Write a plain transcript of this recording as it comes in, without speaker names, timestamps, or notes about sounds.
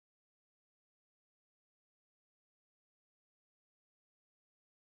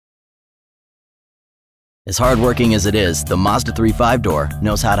As hardworking as it is, the Mazda 3 5-door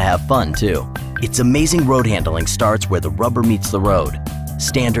knows how to have fun too. Its amazing road handling starts where the rubber meets the road.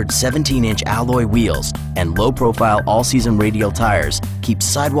 Standard 17-inch alloy wheels and low-profile all-season radial tires keep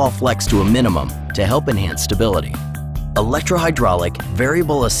sidewall flex to a minimum to help enhance stability. Electro-hydraulic,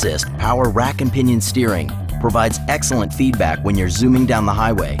 variable assist power rack and pinion steering provides excellent feedback when you're zooming down the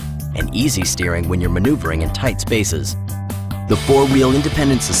highway and easy steering when you're maneuvering in tight spaces. The four-wheel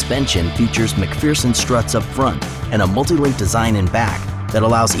independent suspension features McPherson struts up front and a multi-link design in back that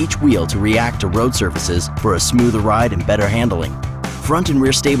allows each wheel to react to road surfaces for a smoother ride and better handling. Front and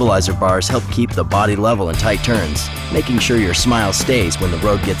rear stabilizer bars help keep the body level in tight turns, making sure your smile stays when the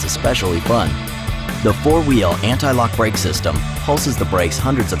road gets especially fun. The four-wheel anti-lock brake system pulses the brakes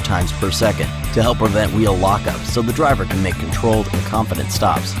hundreds of times per second to help prevent wheel lockup so the driver can make controlled and confident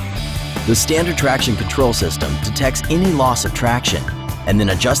stops. The standard traction control system detects any loss of traction and then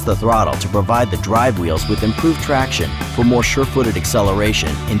adjusts the throttle to provide the drive wheels with improved traction for more sure-footed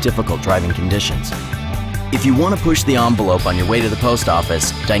acceleration in difficult driving conditions. If you want to push the envelope on your way to the post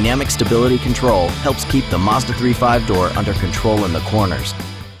office, dynamic stability control helps keep the Mazda 3 5-door under control in the corners.